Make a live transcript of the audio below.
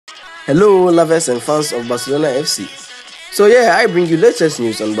Hello, lovers and fans of Barcelona FC. So yeah, I bring you latest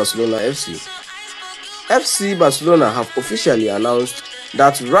news on Barcelona FC. FC Barcelona have officially announced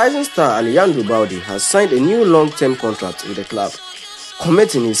that rising star Alejandro Balde has signed a new long-term contract with the club,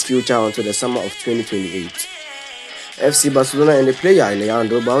 committing his future until the summer of 2028. FC Barcelona and the player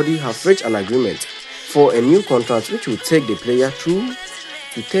Alejandro Balde have reached an agreement for a new contract which will take the player through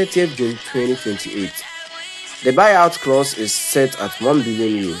to 30th June 2028. The buyout clause is set at €1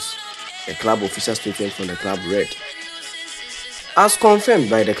 billion. The club official statement from the club read. As confirmed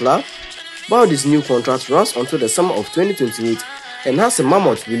by the club, Balde's new contract runs until the summer of 2028 and has a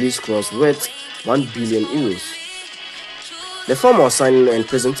mammoth release clause worth €1 billion. The formal signing and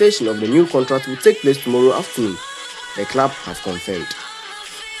presentation of the new contract will take place tomorrow afternoon, the club have confirmed.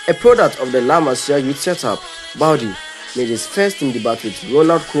 A product of the La Masia youth setup, Balde made his first team debut with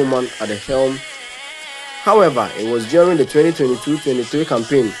Ronald Koeman at the helm. However, it was during the 2022-23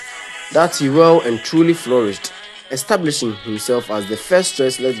 campaign that he well and truly flourished, establishing himself as the first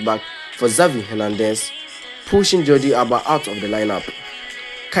choice left back for Xavi Hernandez, pushing Jordi Alba out of the lineup.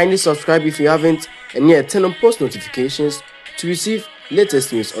 Kindly subscribe if you haven't, and turn on post notifications to receive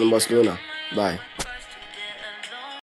latest news on Barcelona. Bye.